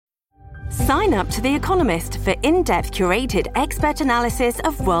Sign up to The Economist for in-depth curated expert analysis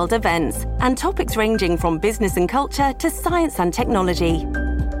of world events and topics ranging from business and culture to science and technology.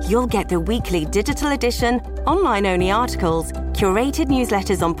 You'll get the weekly digital edition, online-only articles, curated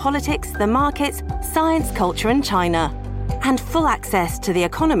newsletters on politics, the markets, science, culture and China, and full access to The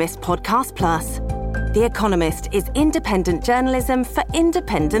Economist Podcast Plus. The Economist is independent journalism for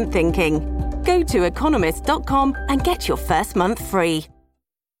independent thinking. Go to economist.com and get your first month free.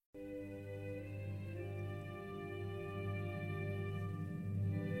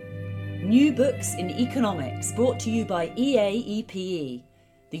 New Books in Economics, brought to you by EAEPE,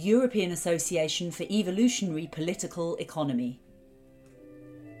 the European Association for Evolutionary Political Economy.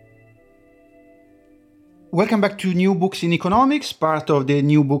 Welcome back to New Books in Economics, part of the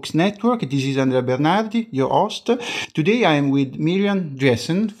New Books Network. This is Andrea Bernardi, your host. Today I am with Miriam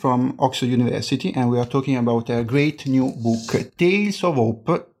Driessen from Oxford University, and we are talking about a great new book, Tales of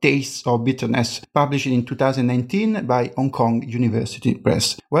Hope, Tastes of Bitterness, published in 2019 by Hong Kong University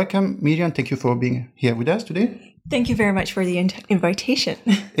Press. Welcome, Miriam. Thank you for being here with us today. Thank you very much for the invitation.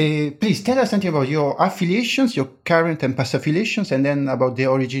 Please tell us something about your affiliations, your current and past affiliations, and then about the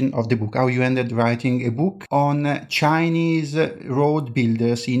origin of the book, how you ended writing a book on Chinese road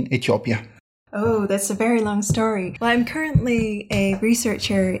builders in Ethiopia. Oh, that's a very long story. Well, I'm currently a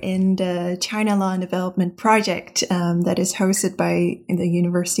researcher in the China Law and Development Project that is hosted by the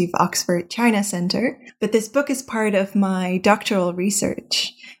University of Oxford China Center. But this book is part of my doctoral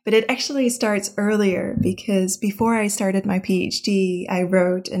research. But it actually starts earlier because before I started my PhD, I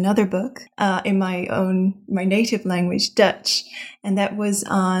wrote another book in my native language, Dutch. And that was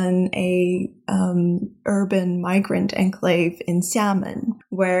on a urban migrant enclave in Xiamen,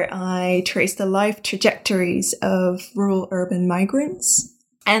 where I traced the life trajectories of rural urban migrants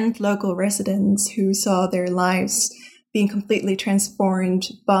and local residents who saw their lives being completely transformed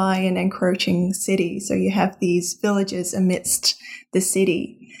by an encroaching city. So you have these villages amidst the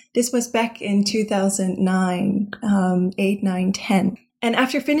city. This was back in 2009, 8, 9, 10. And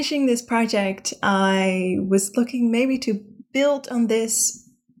after finishing this project, I was looking maybe to build on this,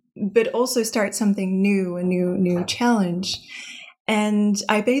 but also start something new, a new challenge. And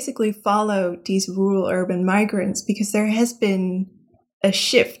I basically followed these rural urban migrants because there has been a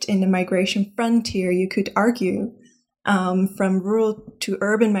shift in the migration frontier, you could argue, from rural to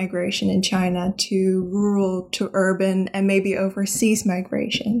urban migration in China to rural to urban and maybe overseas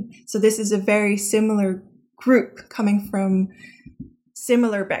migration. So this is a very similar group coming from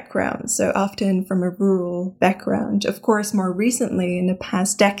similar backgrounds, so often from a rural background. Of course, more recently, in the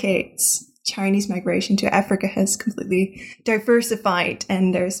past decades, Chinese migration to Africa has completely diversified,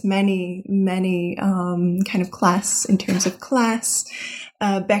 and there's many kind of class, in terms of class,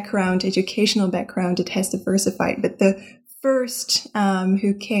 background, educational background, it has diversified. But the first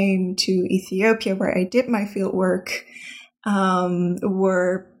who came to Ethiopia, where I did my field work,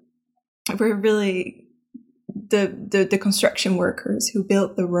 were really the construction workers who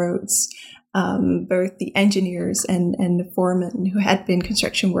built the roads, both the engineers and the foremen who had been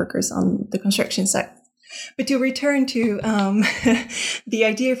construction workers on the construction site. But to return to the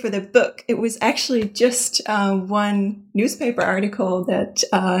idea for the book, it was actually just one newspaper article that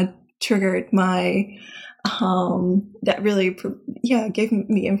triggered my, that really, gave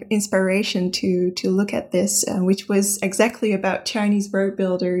me inspiration to look at this, which was exactly about Chinese road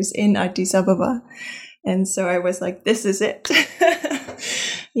builders in Addis Ababa. And so I was like, this is it.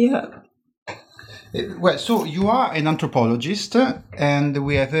 Yeah. Well, so you are an anthropologist, and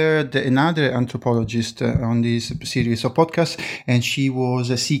we have heard another anthropologist on this series of podcasts, and she was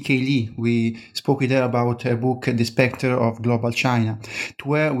C.K. Lee. We spoke with her about her book, The Spectre of Global China, to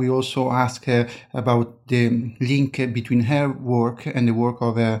where we also asked her about the link between her work and the work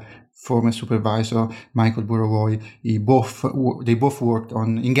of her former supervisor, Michael Burawoy. They both worked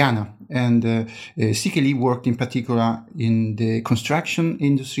in Ghana. And C.K. Lee worked in particular in the construction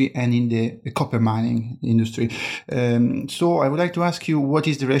industry and in the copper mining industry. So I would like to ask you, what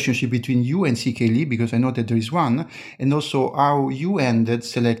is the relationship between you and C.K. Lee? Because I know that there is one. And also how you ended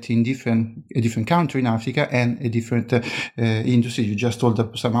selecting a different country in Africa and a different industry. You just told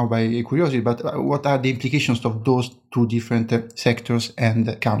that somehow by curiosity, but what are the implications of those two different sectors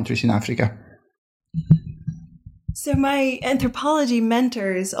and countries in Africa? So my anthropology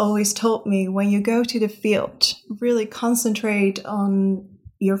mentors always told me, when you go to the field, really concentrate on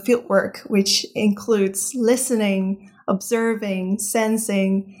your field work, which includes listening, observing,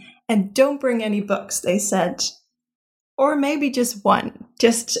 sensing, and don't bring any books, they said. Or maybe just one,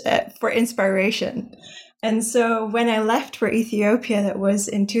 just for inspiration. And so when I left for Ethiopia, that was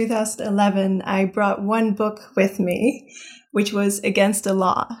in 2011, I brought one book with me, which was Against the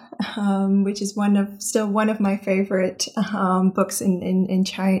Law, which is still one of my favorite books in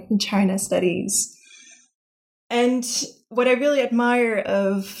China studies. And what I really admire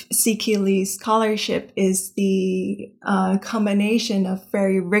of C.K. Lee's scholarship is the combination of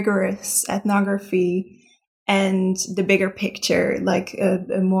very rigorous ethnography and the bigger picture, like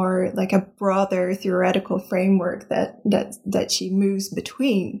a broader theoretical framework that she moves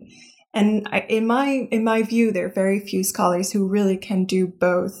between. And in my view, there are very few scholars who really can do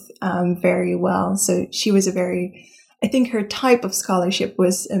both very well. So she was I think her type of scholarship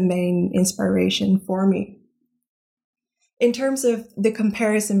was a main inspiration for me. In terms of the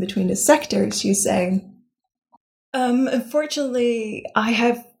comparison between the sectors, you say, unfortunately, I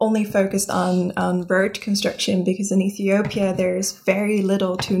have only focused on road construction because in Ethiopia, there's very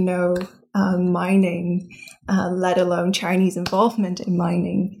little to no mining, let alone Chinese involvement in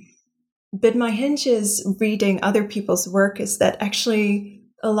mining. But my hunch is reading other people's work is that actually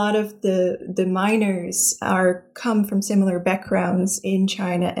a lot of the miners come from similar backgrounds in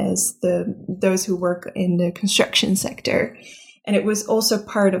China as those who work in the construction sector. And it was also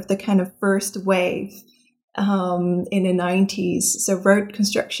part of the kind of first wave in the 90s. So road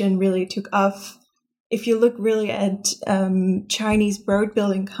construction really took off. If you look really at Chinese road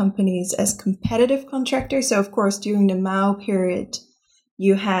building companies as competitive contractors, so of course during the Mao period,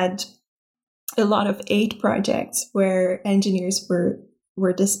 you had a lot of aid projects where engineers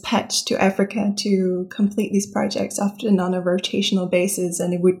were dispatched to Africa to complete these projects, often on a rotational basis,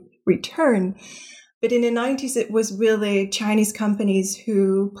 and it would return. But in the 90s, it was really Chinese companies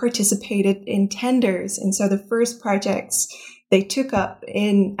who participated in tenders. And so the first projects they took up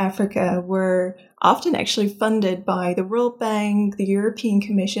in Africa were often actually funded by the World Bank, the European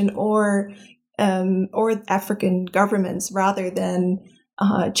Commission, or African governments rather than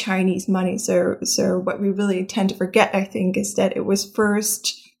Chinese money. So what we really tend to forget, I think, is that it was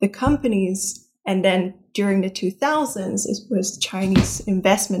first the companies, and then during the 2000s, it was Chinese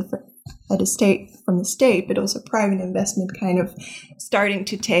investment from the state, but also private investment kind of starting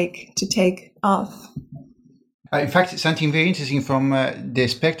to take off. In fact, something very interesting from the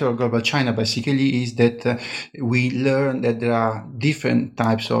Spectre of Global China by C.K. Lee is that we learn that there are different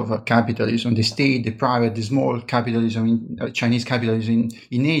types of capitalism: the state, the private, the small capitalism, Chinese capitalism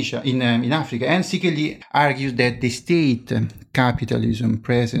in Asia, in Africa. And C.K. Lee argues that the state capitalism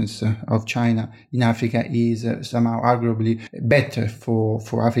presence of China in Africa is somehow arguably better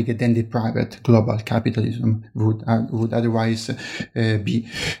for Africa than the private global capitalism would otherwise be.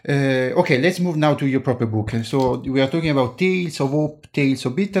 Okay, let's move now to your proper book. So we are talking about Tales of Hope, Tales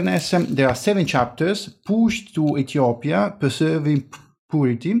of Bitterness. There are 7 chapters: Pushed to Ethiopia, Preserving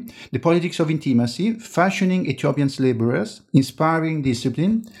Purity, The Politics of Intimacy, Fashioning Ethiopian Laborers, Inspiring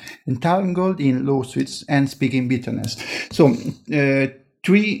Discipline, Entangled in Lawsuits, and Speaking Bitterness. So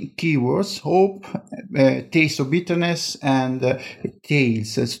 3 keywords: hope, taste of bitterness, and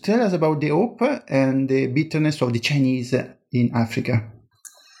tales. So tell us about the hope and the bitterness of the Chinese in Africa.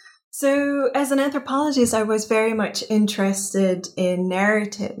 So as an anthropologist, I was very much interested in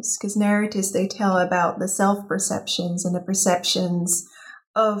narratives, because narratives, they tell about the self-perceptions and the perceptions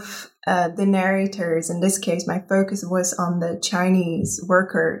of the narrators. In this case, my focus was on the Chinese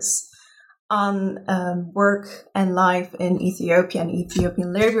workers, on work and life in Ethiopia and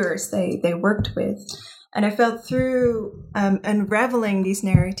Ethiopian laborers they worked with. And I felt through unraveling these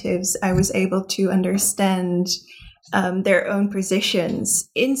narratives, I was able to understand their own positions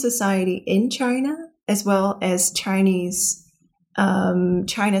in society in China, as well as China's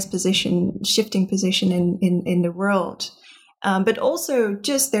shifting position in the world, but also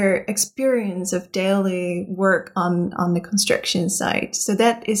just their experience of daily work on the construction site. So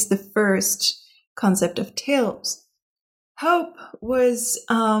that is the first concept of tales. Hope was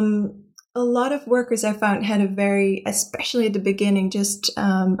a lot of workers I found had especially at the beginning, just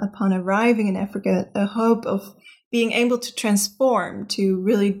upon arriving in Africa, a hope of being able to transform, to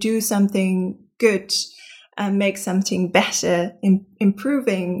really do something good and make something better,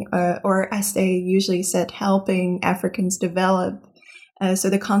 improving, or as they usually said, helping Africans develop. So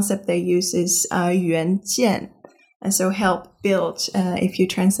the concept they use is 援建, and so help build, if you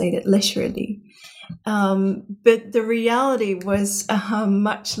translate it literally. But the reality was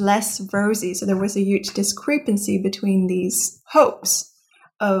much less rosy. So there was a huge discrepancy between these hopes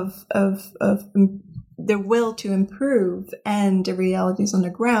of the will to improve and the realities on the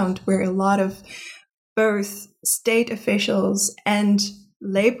ground, where a lot of both state officials and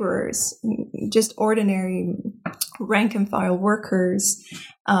laborers, just ordinary rank and file workers,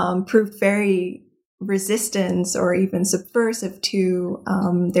 proved very resistant or even subversive to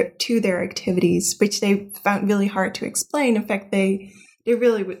their activities, which they found really hard to explain. In fact, they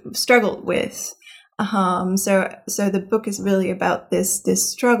really struggled with. So the book is really about this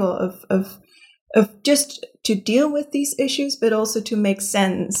struggle of just to deal with these issues, but also to make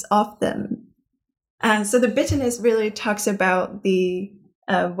sense of them. And so the bitterness really talks about the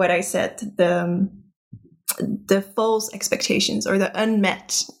what I said, the false expectations, or the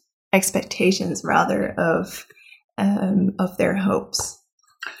unmet expectations rather of their hopes.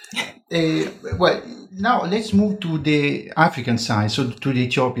 Well, now let's move to the African side, so to the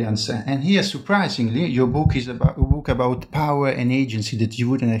Ethiopians. And here, surprisingly, your book is a book about power and agency that you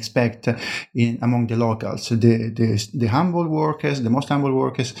wouldn't expect among the locals, the humble workers, the most humble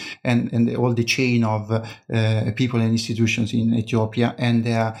workers, and all the chain of people and institutions in Ethiopia and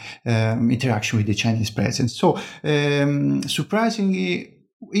their interaction with the Chinese presence. So, surprisingly,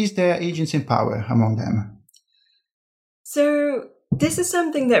 is there agency and power among them? So this is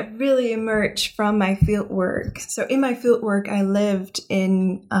something that really emerged from my fieldwork. So in my fieldwork, I lived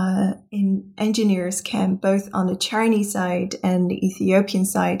in engineers camp, both on the Chinese side and the Ethiopian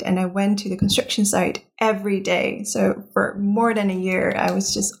side. And I went to the construction site every day. So for more than a year, I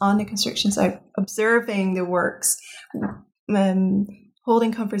was just on the construction site, observing the works,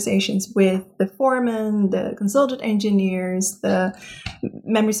 holding conversations with the foreman, the consultant engineers, the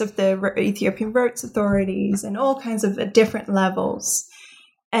members of the Ethiopian roads authorities, and all kinds of different levels.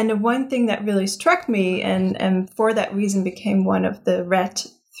 And the one thing that really struck me, and for that reason became one of the red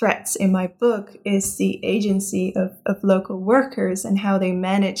threads in my book, is the agency of local workers and how they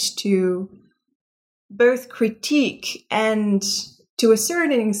manage to both critique and, to a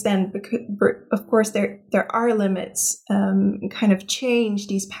certain extent, because of course there are limits, kind of change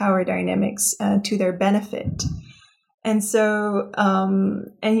these power dynamics to their benefit. And so,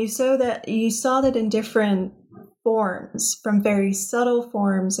 and you saw that in different forms, from very subtle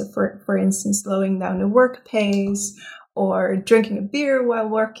forms of, for instance, slowing down the work pace, or drinking a beer while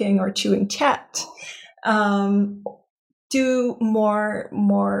working, or chewing chat, to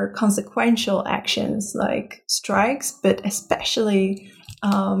more consequential actions like strikes, but especially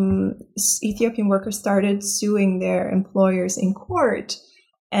Ethiopian workers started suing their employers in court.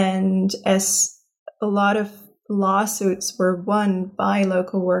 And as a lot of lawsuits were won by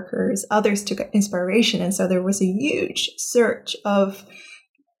local workers, others took inspiration. And so there was a huge surge of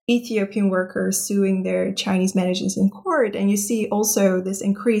Ethiopian workers suing their Chinese managers in court. And you see also this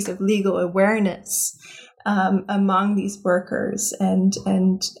increase of legal awareness among these workers, and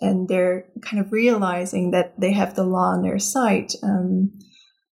they're kind of realizing that they have the law on their side.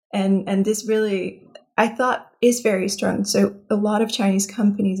 And this really, I thought, is very strong. So a lot of Chinese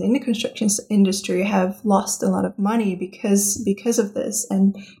companies in the construction industry have lost a lot of money because of this.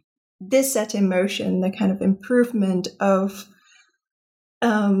 And this set in motion the kind of improvement of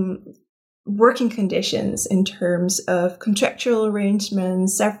working conditions in terms of contractual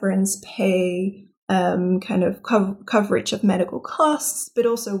arrangements, severance pay, kind of coverage of medical costs, but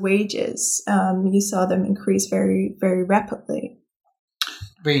also wages. You saw them increase very, very rapidly.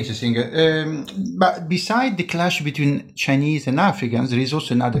 Very interesting. But beside the clash between Chinese and Africans, there is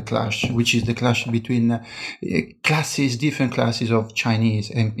also another clash, which is the clash between different classes of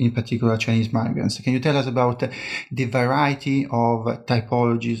Chinese, and in particular Chinese migrants. Can you tell us about the variety of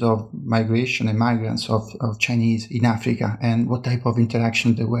typologies of migration and migrants of Chinese in Africa, and what type of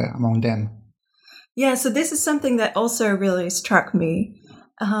interaction there were among them? Yeah, so this is something that also really struck me.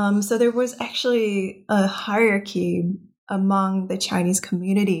 So there was actually a hierarchy among the Chinese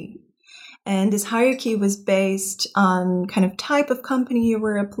community. And this hierarchy was based on kind of type of company you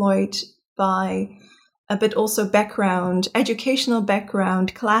were employed by, but also background, educational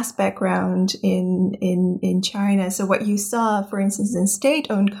background, class background in China. So what you saw, for instance, in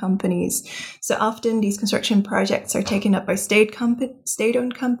state-owned companies, so often these construction projects are taken up by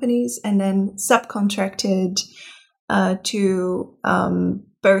state-owned companies and then subcontracted to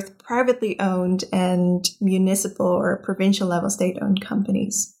both privately owned and municipal or provincial level state-owned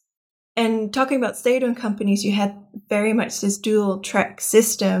companies. And talking about state-owned companies, you had very much this dual track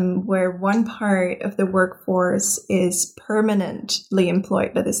system where one part of the workforce is permanently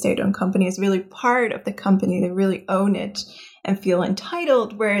employed by the state-owned company, is really part of the company, they really own it and feel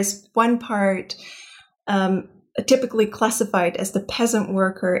entitled, whereas one part, typically classified as the peasant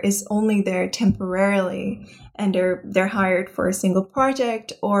worker, is only there temporarily, and they're hired for a single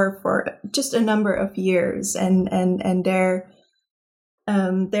project or for just a number of years, and their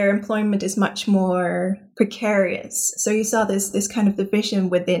employment is much more precarious. So you saw this kind of division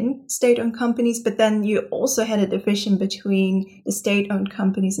within state-owned companies, but then you also had a division between the state-owned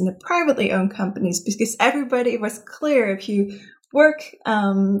companies and the privately owned companies, because everybody was clear, if you work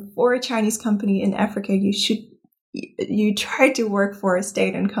for a Chinese company in Africa, you should you try to work for a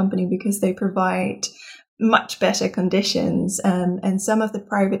state-owned company because they provide much better conditions. And some of the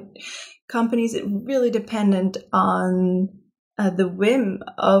private companies, it really dependent on the whim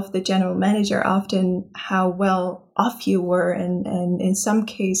of the general manager, often how well off you were. And in some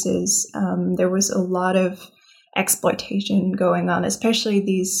cases, there was a lot of exploitation going on, especially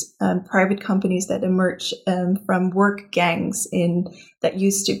these private companies that emerged from work gangs that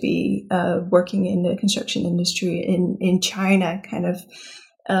used to be working in the construction industry in China, kind of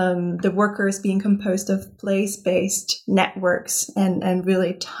the workers being composed of place-based networks and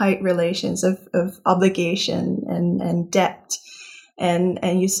really tight relations of obligation and debt.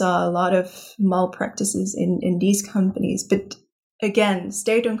 And you saw a lot of malpractices in these companies. But again,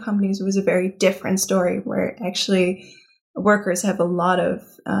 state-owned companies was a very different story, where actually workers have a lot of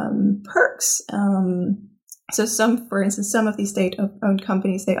perks. So for instance, some of these state-owned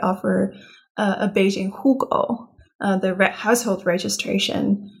companies, they offer a Beijing Hugou, the household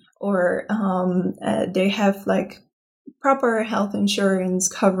registration, or they have like proper health insurance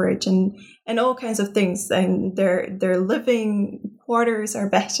coverage and all kinds of things. And their living quarters are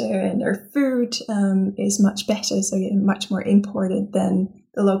better, and their food is much better, so you're much more imported than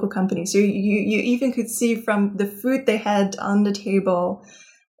the local companies. So you even could see from the food they had on the table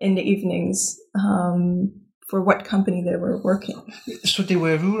in the evenings for what company they were working. So they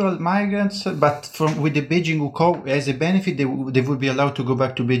were rural migrants, but with the Beijing Hugou, as a benefit, they would be allowed to go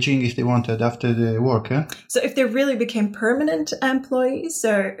back to Beijing if they wanted after the work. So if they really became permanent employees,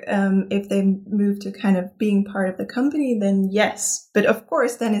 or if they moved to kind of being part of the company, then yes. But of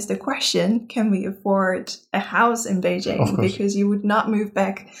course, then is the question, can we afford a house in Beijing? Because you would not move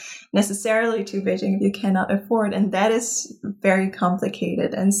back necessarily to Beijing if you cannot afford. And that is very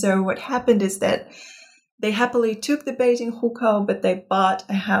complicated. And so what happened is that they happily took the Beijing Hugou, but they bought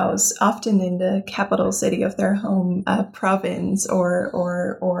a house, often in the capital city of their home province,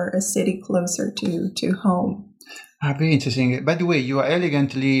 or a city closer to home. Very interesting. By the way, you are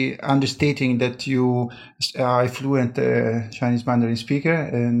elegantly understating that you are a fluent Chinese Mandarin speaker,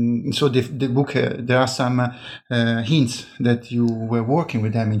 and so the book there are some hints that you were working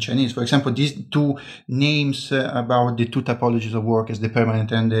with them in Chinese. For example, these two names about the two typologies of workers, the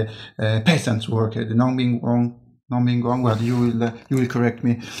permanent and the peasants worker, the Nongbing Gong. Well, you will correct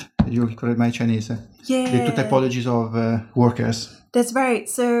me. You will correct my Chinese. Yeah. The two typologies of workers. That's right.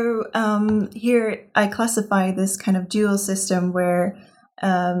 So here I classify this kind of dual system where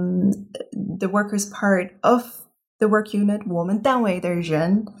the workers part of the work unit, 我们单位的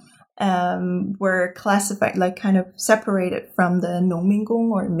人, were classified, like kind of separated from the 农民工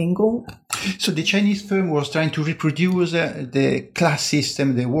or 民工. So the Chinese firm was trying to reproduce the class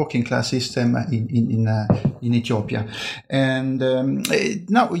system, the working class system in Ethiopia. And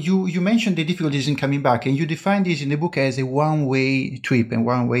now you mentioned the difficulties in coming back, and you define this in the book as a one-way trip and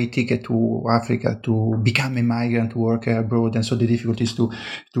one-way ticket to Africa to become a migrant worker abroad, and so the difficulties to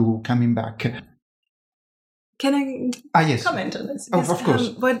coming back. Can I yes. comment on this? Of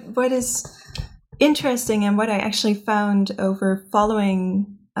course. What is interesting, and what I actually found over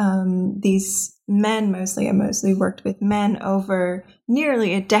following these men, I mostly worked with men over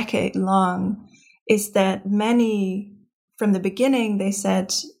nearly a decade long, is that many, from the beginning, they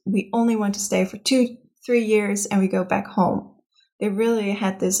said, we only want to stay for 2-3 years and we go back home. They really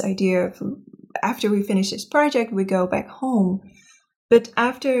had this idea of, after we finish this project, we go back home. But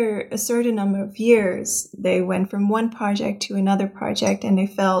after a certain number of years, they went from one project to another project, and they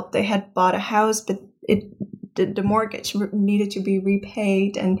felt they had bought a house, but the mortgage needed to be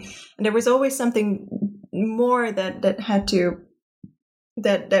repaid, and there was always something more that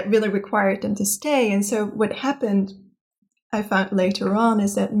really required them to stay. And so what happened, I found later on,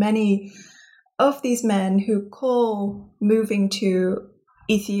 is that many of these men who call moving to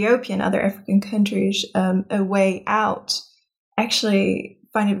Ethiopia and other African countries a way out, actually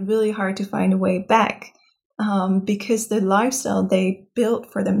find it really hard to find a way back, because the lifestyle they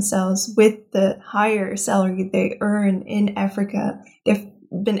built for themselves with the higher salary they earn in Africa, they've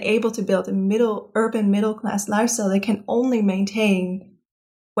been able to build a urban middle class lifestyle they can only maintain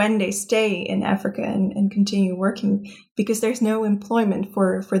when they stay in Africa and continue working, because there's no employment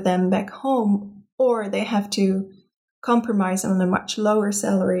for them back home, or they have to compromise on a much lower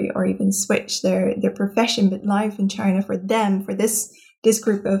salary or even switch their profession. But life in China for them, for this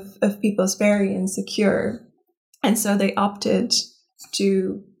group of people, is very insecure. And so they opted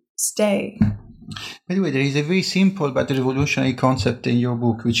to stay. By the way, there is a very simple but revolutionary concept in your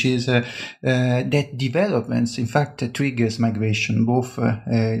book, which is that developments, in fact, triggers migration, both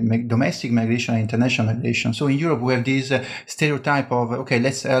domestic migration and international migration. So in Europe, we have this stereotype of, okay,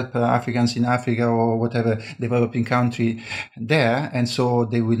 let's help Africans in Africa or whatever developing country there, and so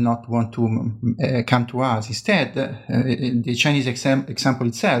they will not want to come to us. Instead, the Chinese example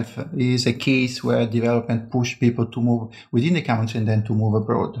itself is a case where development pushed people to move within the country and then to move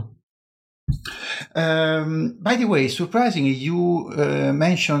abroad. By the way, surprisingly, you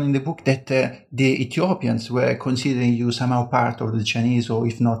mentioned in the book that the Ethiopians were considering you somehow part of the Chinese, or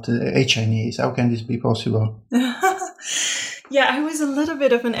if not a Chinese. How can this be possible? Yeah, I was a little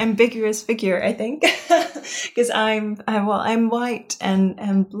bit of an ambiguous figure, I think, because I'm white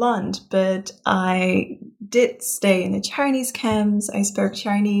and blonde, but I did stay in the Chinese camps. I spoke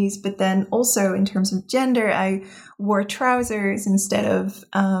Chinese, but then also in terms of gender, I wore trousers instead of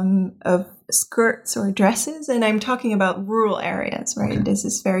skirts or dresses. And I'm talking about rural areas, right? Okay. This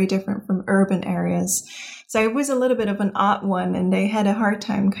is very different from urban areas. So I was a little bit of an odd one, and they had a hard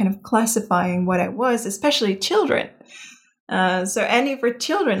time kind of classifying what I was, especially children. So any for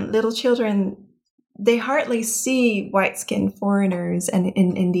children, little children, they hardly see white-skinned foreigners and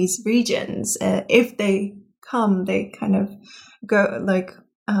in these regions. If they come, they kind of go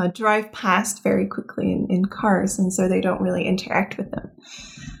drive past very quickly in cars, and so they don't really interact with them.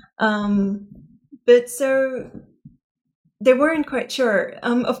 But so they weren't quite sure.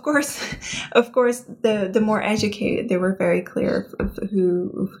 Of course, the more educated, they were very clear of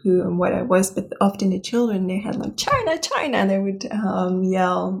who and what I was. But often the children, they had like China, China, and they would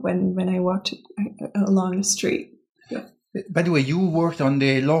yell when I walked along the street. Yeah. By the way, you worked on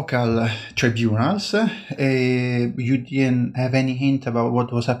the local tribunals. You didn't have any hint about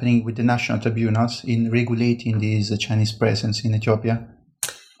what was happening with the national tribunals in regulating this Chinese presence in Ethiopia?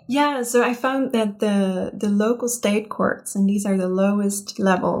 Yeah, so I found that the local state courts, and these are the lowest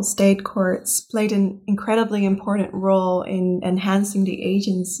level state courts, played an incredibly important role in enhancing the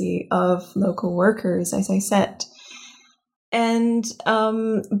agency of local workers, as I said. And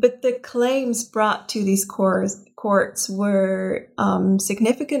but the claims brought to these courts were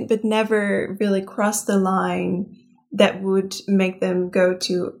significant, but never really crossed the line that would make them go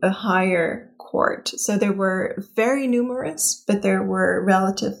to a higher court. So there were very numerous, but there were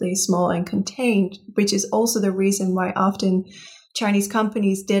relatively small and contained, which is also the reason why often Chinese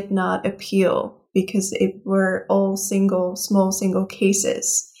companies did not appeal, because it were all small single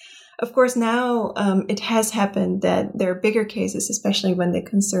cases. Of course, now it has happened that there are bigger cases, especially when they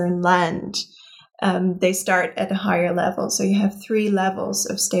concern land. They start at a higher level. So you have 3 levels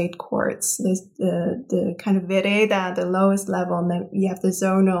of state courts. There's the kind of vereda, the lowest level, and then you have the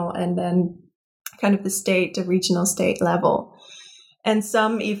zonal, and then kind of the regional state level. And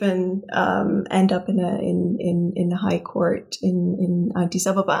some even end up in the high court in Addis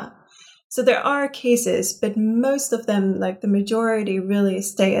Ababa. So there are cases, but most of them, like the majority, really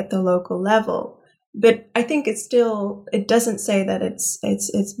stay at the local level. But I think it doesn't say that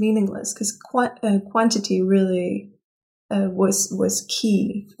it's meaningless, because quantity really was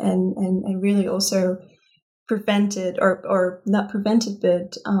key and really also prevented or not prevented,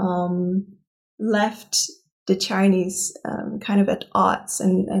 but left the Chinese kind of at odds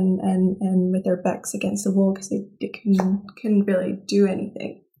and with their backs against the wall, because they couldn't really do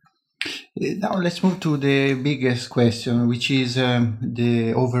anything. Now let's move to the biggest question, which is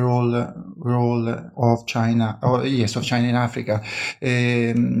the overall role of China, of China in Africa.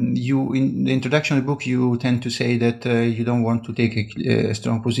 You, in the introduction of the book, you tend to say that you don't want to take a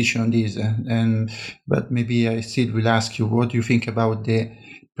strong position on this, but maybe I still will ask you, what do you think about the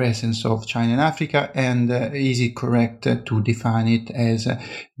presence of China in Africa, and is it correct to define it as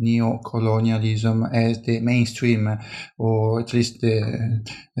neo-colonialism as the mainstream, or at least the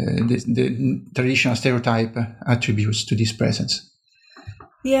traditional stereotype attributes to this presence?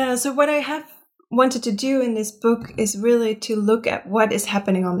 Yeah, so what I have wanted to do in this book is really to look at what is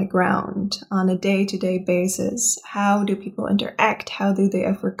happening on the ground on a day-to-day basis. How do people interact? How do they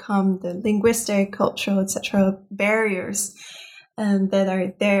overcome the linguistic, cultural, etc. barriers that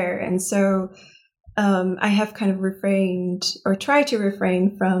are there? And so I have kind of refrained, or tried to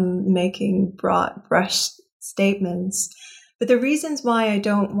refrain from making broad brush statements. But the reasons why I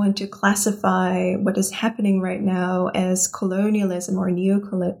don't want to classify what is happening right now as colonialism or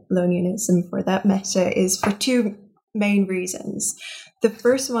neo-colonialism, for that matter, is for 2 main reasons. The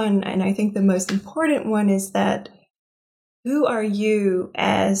first one, and I think the most important one, is that who are you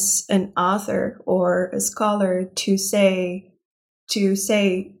as an author or a scholar to say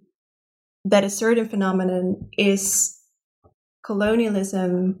that a certain phenomenon is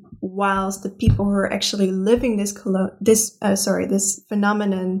colonialism, whilst the people who are actually living this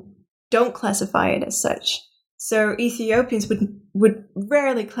phenomenon don't classify it as such. So Ethiopians would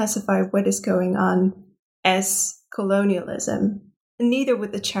rarely classify what is going on as colonialism, and neither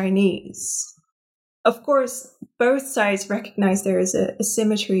would the Chinese. Of course, both sides recognize there is a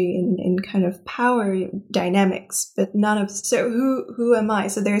symmetry in kind of power dynamics, but none of... So who am I?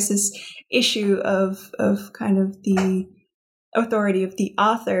 So there's this issue of kind of the authority of the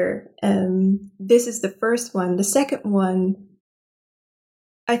author. This is the first one. The second one,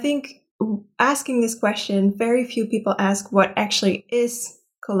 I think asking this question, very few people ask what actually is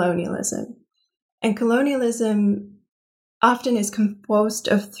colonialism. And colonialism often is composed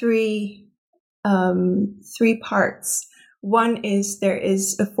of three parts. One is there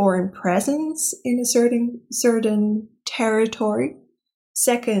is a foreign presence in a certain territory.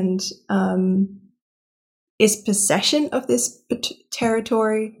 Second is possession of this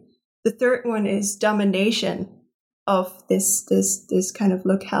territory. The third one is domination of this kind of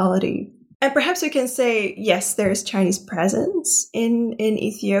locality. And perhaps we can say, yes, there is Chinese presence in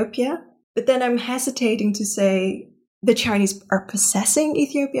Ethiopia, but then I'm hesitating to say the Chinese are possessing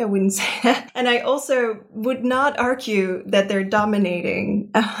Ethiopia. I wouldn't say that. And I also would not argue that they're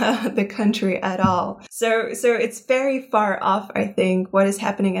dominating the country at all. So it's very far off, I think, what is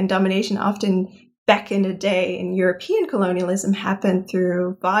happening. And domination often back in the day in European colonialism happened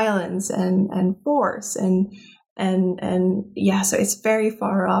through violence and force and yeah, so it's very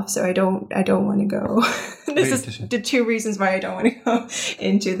far off. So I don't want to go. This is the two reasons why I don't want to go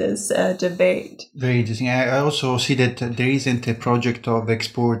into this debate. Very interesting. I also see that there isn't a project of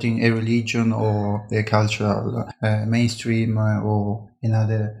exporting a religion or a cultural mainstream or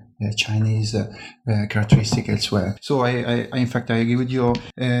another Chinese characteristic elsewhere. So I in fact, I agree with your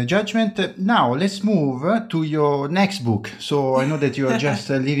judgment. Now let's move to your next book. So I know that you are just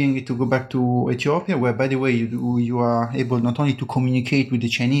leaving to go back to Ethiopia, where, by the way, you are able not only to communicate with the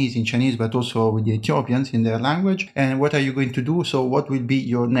Chinese in Chinese, but also with the Ethiopians in their language. And what are you going to do? So what will be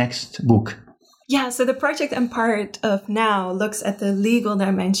your next book? Yeah, so the project I'm part of now looks at the legal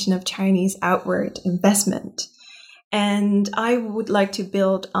dimension of Chinese outward investment. And I would like to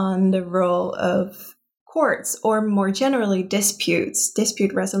build on the role of courts, or more generally dispute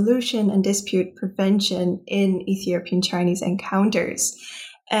resolution and dispute prevention in Ethiopian-Chinese encounters.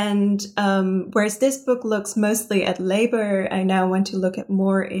 And whereas this book looks mostly at labor, I now want to look at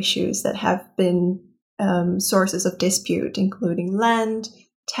more issues that have been sources of dispute, including land,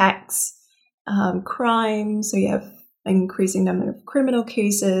 tax, crime. So you have an increasing number of criminal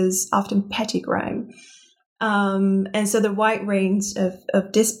cases, often petty crime. And so the wide range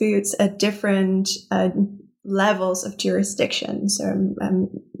of disputes at different levels of jurisdiction. So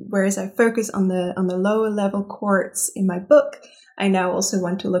whereas I focus on the lower level courts in my book, I now also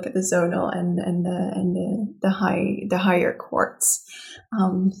want to look at the zonal and the higher courts.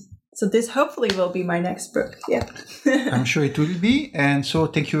 So this hopefully will be my next book. Yeah. I'm sure it will be. And so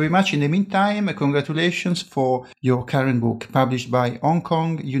thank you very much. In the meantime, congratulations for your current book, published by Hong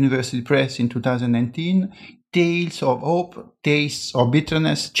Kong University Press in 2019, Tales of Hope, Tastes of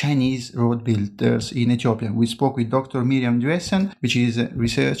Bitterness, Chinese Road Builders in Ethiopia. We spoke with Dr. Miriam Duessen, which is a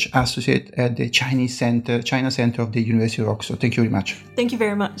research associate at the China Center of the University of Oxford. Thank you very much. Thank you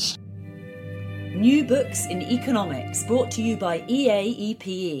very much. New Books in Economics, brought to you by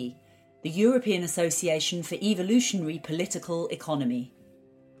EAEPE, the European Association for Evolutionary Political Economy.